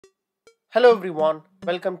Hello everyone,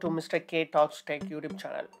 welcome to Mr. K Talks Tech YouTube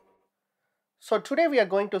channel. So today we are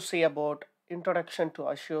going to see about Introduction to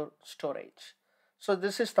Azure Storage. So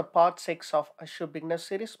this is the part 6 of Azure Beginner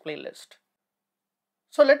Series playlist.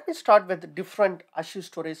 So let me start with the different Azure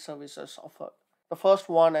storage services offered. The first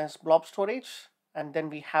one is Blob storage, and then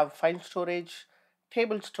we have file storage,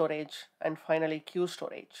 table storage, and finally queue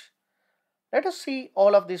storage. Let us see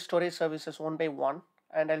all of these storage services one by one,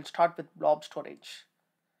 and I'll start with Blob storage.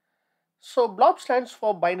 So blob stands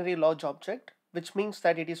for binary large object, which means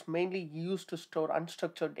that it is mainly used to store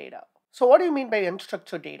unstructured data. So what do you mean by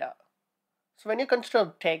unstructured data? So when you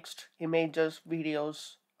consider text, images,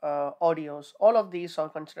 videos, audios, all of these are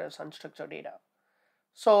considered as unstructured data.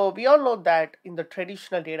 So we all know that in the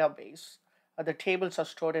traditional database, the tables are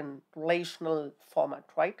stored in relational format,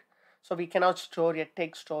 right? So we cannot store a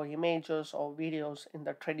text or images or videos in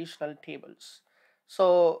the traditional tables.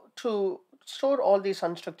 So to store all these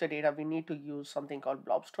unstructured data, we need to use something called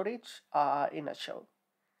blob storage in Azure.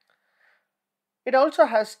 It also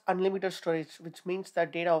has unlimited storage, which means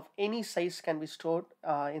that data of any size can be stored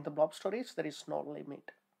in the blob storage. There is no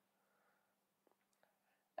limit.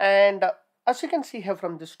 And as you can see here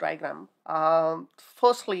from this diagram,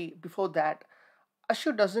 firstly, before that,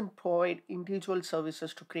 Azure doesn't provide individual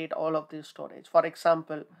services to create all of this storage. For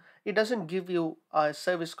example, it doesn't give you a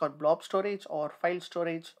service called blob storage or file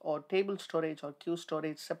storage or table storage or queue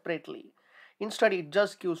storage separately. Instead, it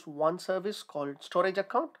just gives one service called storage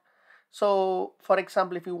account. So for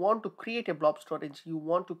example, if you want to create a blob storage, you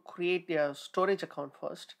want to create a storage account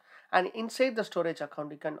first. And inside the storage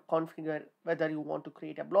account, you can configure whether you want to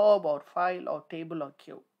create a blob or file or table or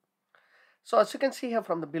queue. So as you can see here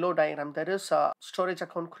from the below diagram, there is a storage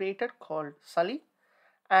account created called Sully.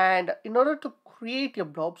 And in order to create your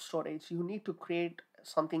blob storage, you need to create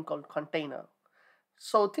something called container.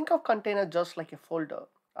 So think of container just like a folder.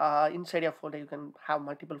 Inside a folder, you can have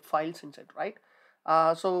multiple files inside, right?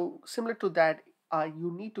 So similar to that,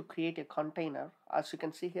 you need to create a container. As you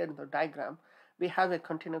can see here in the diagram, we have a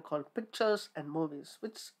container called pictures and movies,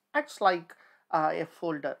 which acts like a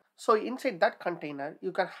folder. So inside that container,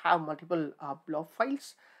 you can have multiple blob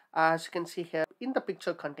files. As you can see here in the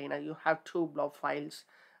picture container, you have two blob files,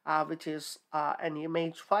 which is an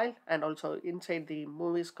image file, and also inside the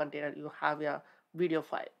movies container, you have a video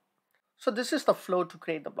file. So this is the flow to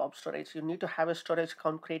create the blob storage. You need to have a storage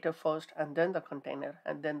account created first, and then the container,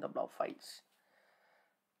 and then the blob files.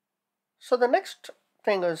 So the next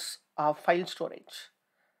thing is file storage.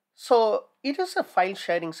 So it is a file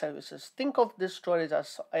sharing services. Think of this storage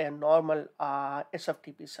as a normal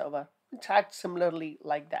SFTP server, which acts similarly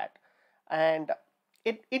like that. And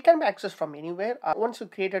it can be accessed from anywhere. Once you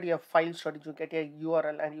created your file storage, you get a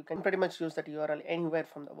URL, and you can pretty much use that URL anywhere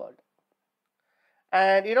from the world.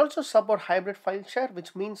 And it also supports hybrid file share,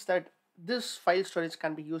 which means that this file storage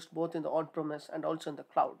can be used both in the on-premise and also in the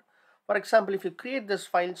cloud. For example, if you create this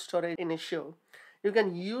file storage in Azure, you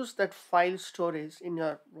can use that file storage in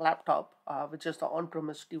your laptop, which is the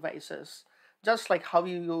on-premise devices, just like how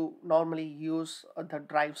you normally use the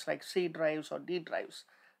drives like C drives or D drives.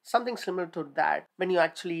 Something similar to that when you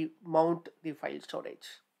actually mount the file storage.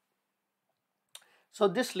 So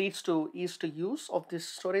this leads to ease to use of this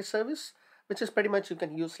storage service, which is pretty much you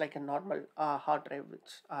can use like a normal hard drive,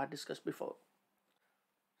 which discussed before.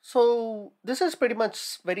 So this is pretty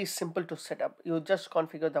much very simple to set up. You just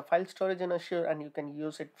configure the file storage in Azure, and you can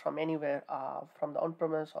use it from anywhere, from the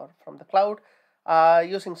on-premise or from the cloud,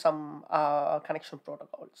 using some connection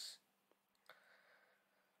protocols.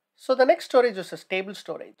 So the next storage is a stable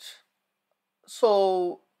storage.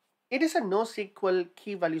 So it is a NoSQL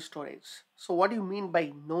key value storage. So what do you mean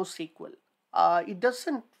by NoSQL? It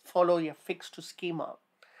doesn't follow a fixed schema.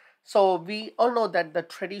 So we all know that the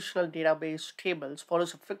traditional database tables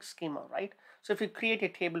follows a fixed schema, right? So if you create a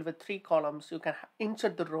table with 3 columns, you can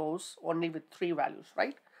insert the rows only with 3 values,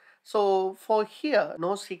 right? So for here,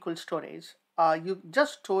 NoSQL storage, you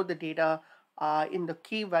just store the data in the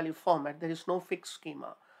key value format. There is no fixed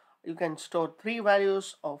schema. You can store 3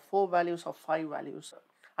 values or 4 values or 5 values,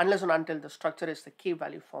 unless and until the structure is the key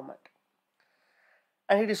value format.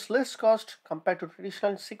 And it is less cost compared to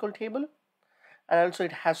traditional SQL table, and also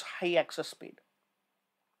it has high access speed.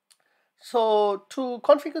 So to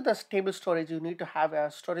configure the table storage, you need to have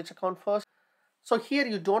a storage account first. So here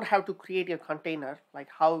you don't have to create a container like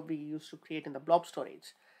how we used to create in the blob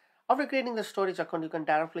storage. After creating the storage account, you can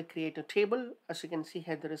directly create a table. As you can see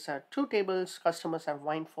here, there is 2 tables, customers and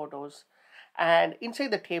wine photos. And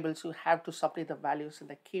inside the tables, you have to supply the values in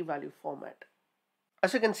the key value format.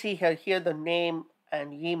 As you can see here the name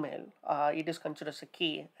and email, it is considered as a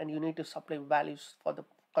key, and you need to supply values for the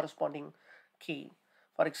corresponding key.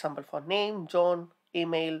 For example, for name, John,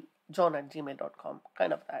 email, john@gmail.com,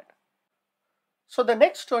 kind of that. So the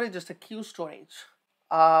next storage is the queue storage.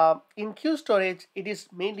 In queue storage, it is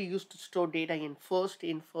mainly used to store data in, first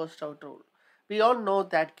out rule. We all know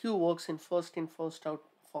that queue works in first out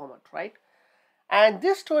format, right? And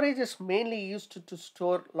this storage is mainly used to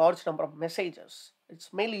store large number of messages.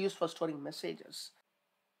 It's mainly used for storing messages.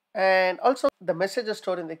 And also the messages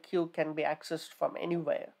stored in the queue can be accessed from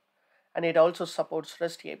anywhere. And it also supports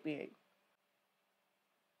REST API.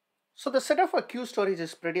 So the setup for queue storage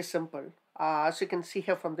is pretty simple. As you can see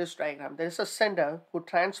here from this diagram, there is a sender who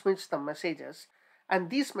transmits the messages, and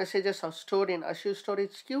these messages are stored in Azure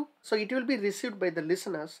storage queue. So it will be received by the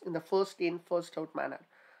listeners in the first in, first out manner.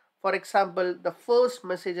 For example, the first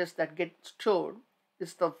messages that get stored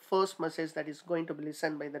is the first message that is going to be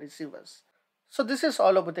listened by the receivers. So this is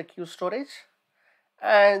all about the queue storage.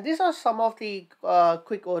 And these are some of the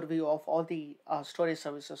quick overview of all the storage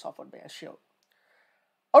services offered by Azure.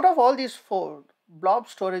 Out of all these four, Blob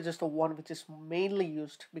storage is the one which is mainly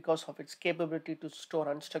used because of its capability to store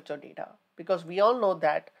unstructured data. Because we all know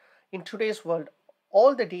that in today's world,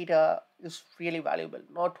 all the data is really valuable,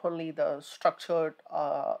 not only the structured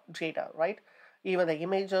data, right? Even the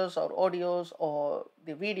images or audios or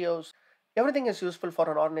the videos, everything is useful for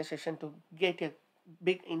an organization to get a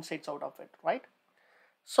big insights out of it, right?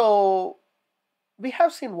 So we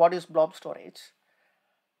have seen what is blob storage.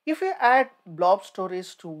 If we add blob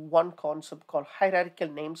storage to one concept called hierarchical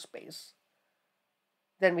namespace,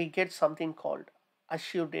 then we get something called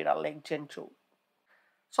Azure Data Lake Gen 2.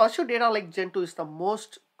 So Azure Data Lake Gen 2 is the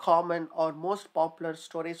most common or most popular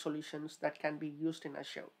storage solutions that can be used in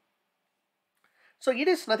Azure. So it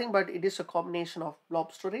is nothing but it is a combination of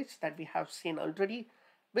blob storage that we have seen already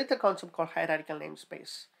with a concept called hierarchical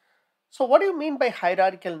namespace. So what do you mean by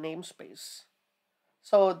hierarchical namespace?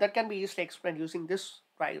 So that can be easily explained using this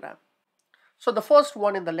diagram. So the first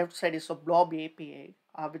one in the left side is a Blob API,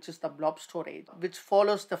 which is the blob storage, which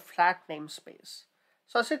follows the flat namespace.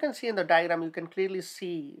 So as you can see in the diagram, you can clearly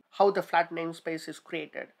see how the flat namespace is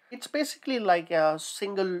created. It's basically like a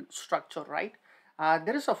single structure, right?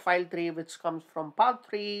 There is a file tree which comes from path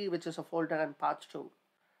 3, which is a folder, and path 2.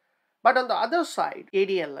 But on the other side,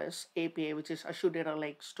 ADLS API, which is Azure Data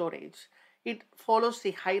Lake Storage, it follows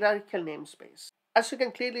the hierarchical namespace. As you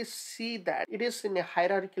can clearly see that it is in a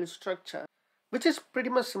hierarchical structure, which is pretty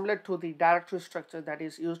much similar to the directory structure that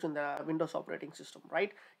is used in the Windows operating system,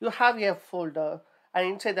 right? You have a folder, and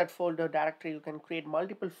inside that folder directory, you can create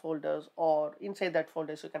multiple folders, or inside that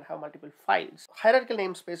folders, you can have multiple files. Hierarchical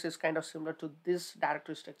namespace is kind of similar to this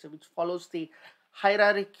directory structure, which follows the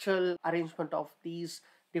hierarchical arrangement of these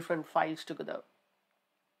different files together.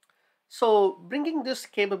 So bringing this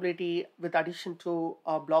capability with addition to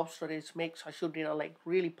blob storage makes Azure Data Lake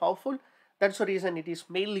really powerful. That's the reason it is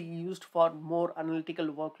mainly used for more analytical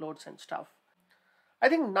workloads and stuff. I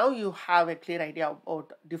think now you have a clear idea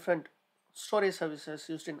about different storage services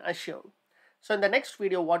used in Azure. So in the next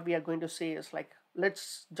video, what we are going to say is like,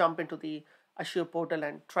 let's jump into the Azure portal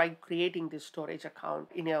and try creating this storage account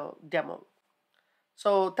in a demo.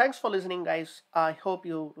 So thanks for listening, guys. I hope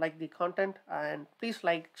you like the content, and please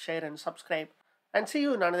like, share, and subscribe, and see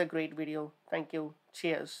you in another great video. Thank you.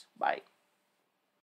 Cheers. Bye.